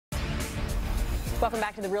Welcome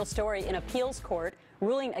back to The Real Story. An appeals court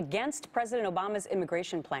ruling against President Obama's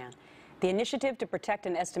immigration plan. The initiative to protect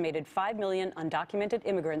an estimated 5 million undocumented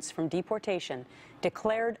immigrants from deportation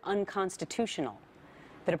declared unconstitutional.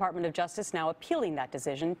 The Department of Justice now appealing that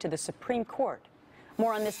decision to the Supreme Court.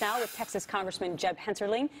 More on this now with Texas Congressman Jeb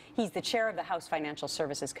Hensarling. He's the chair of the House Financial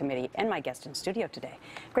Services Committee and my guest in studio today.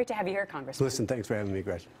 Great to have you here, Congressman. Listen, thanks for having me,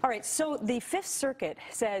 Gretchen. All right, so the Fifth Circuit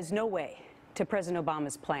says no way to President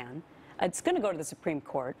Obama's plan. It's going to go to the Supreme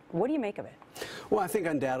Court. What do you make of it? Well, I think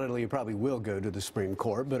undoubtedly it probably will go to the Supreme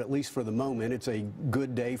Court, but at least for the moment, it's a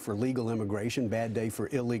good day for legal immigration, bad day for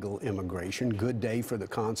illegal immigration, good day for the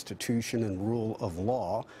Constitution and rule of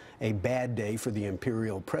law, a bad day for the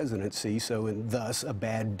imperial presidency, and thus a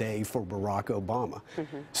bad day for Barack Obama.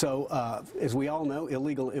 So, as we all know,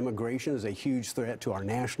 illegal immigration is a huge threat to our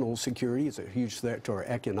national security. It's a huge threat to our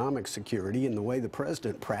economic security, and the way the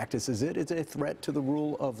president practices it is a threat to the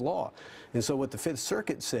rule of law. And so what the Fifth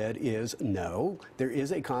Circuit said is, no, there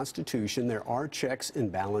is a Constitution, there are checks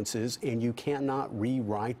and balances, and you cannot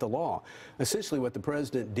rewrite the law. Essentially what the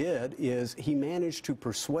president did is he managed to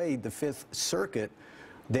persuade the Fifth Circuit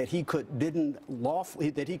that he could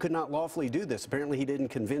not lawfully do this. Apparently he didn't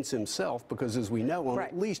convince himself, because as we know, on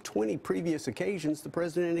at least 20 previous occasions, the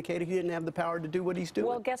president indicated he didn't have the power to do what he's doing.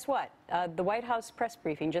 Well, guess what? The White House press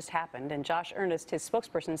briefing just happened, and Josh Earnest, his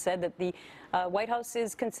spokesperson, said that the White House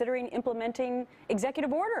is considering implementing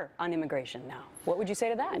executive order on immigration now. What would you say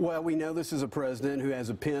to that? Well, we know this is a president who has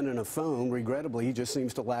a pen and a phone. Regrettably, he just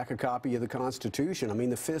seems to lack a copy of the Constitution. I mean,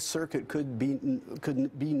 the Fifth Circuit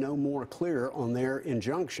couldn't be no more clear on their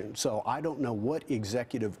injunction. So I don't know what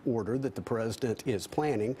executive order that the president is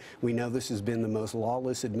planning. We know this has been the most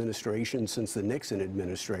lawless administration since the Nixon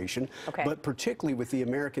administration. But particularly with the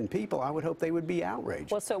American people, I would hope they would be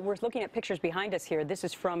outraged. Well, so we're looking at pictures behind us here. This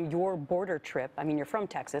is from your border trip. I mean, you're from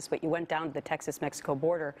Texas, but you went down to the Texas-Mexico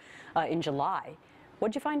border in July. What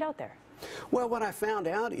did you find out there? Well, what I found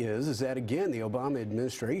out is that, again, the Obama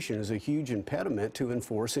administration is a huge impediment to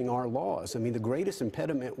enforcing our laws. I mean, the greatest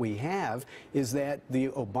impediment we have is that the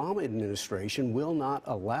Obama administration will not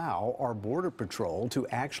allow our Border Patrol to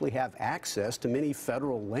actually have access to many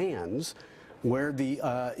federal lands where the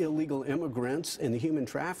illegal immigrants and the human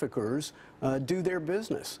traffickers do their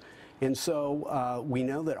business. And so we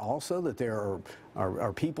know that also that there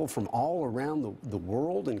are people from all around the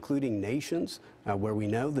world, including nations, where we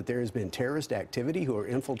know that there has been terrorist activity who are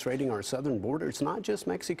infiltrating our southern border. It's not just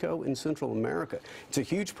Mexico and Central America. It's a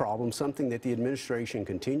huge problem, something that the administration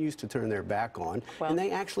continues to turn their back on, and they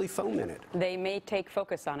actually foment it. They may take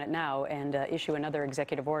focus on it now and issue another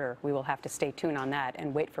executive order. We will have to stay tuned on that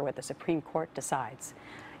and wait for what the Supreme Court decides.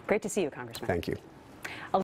 Great to see you, Congressman. Thank you.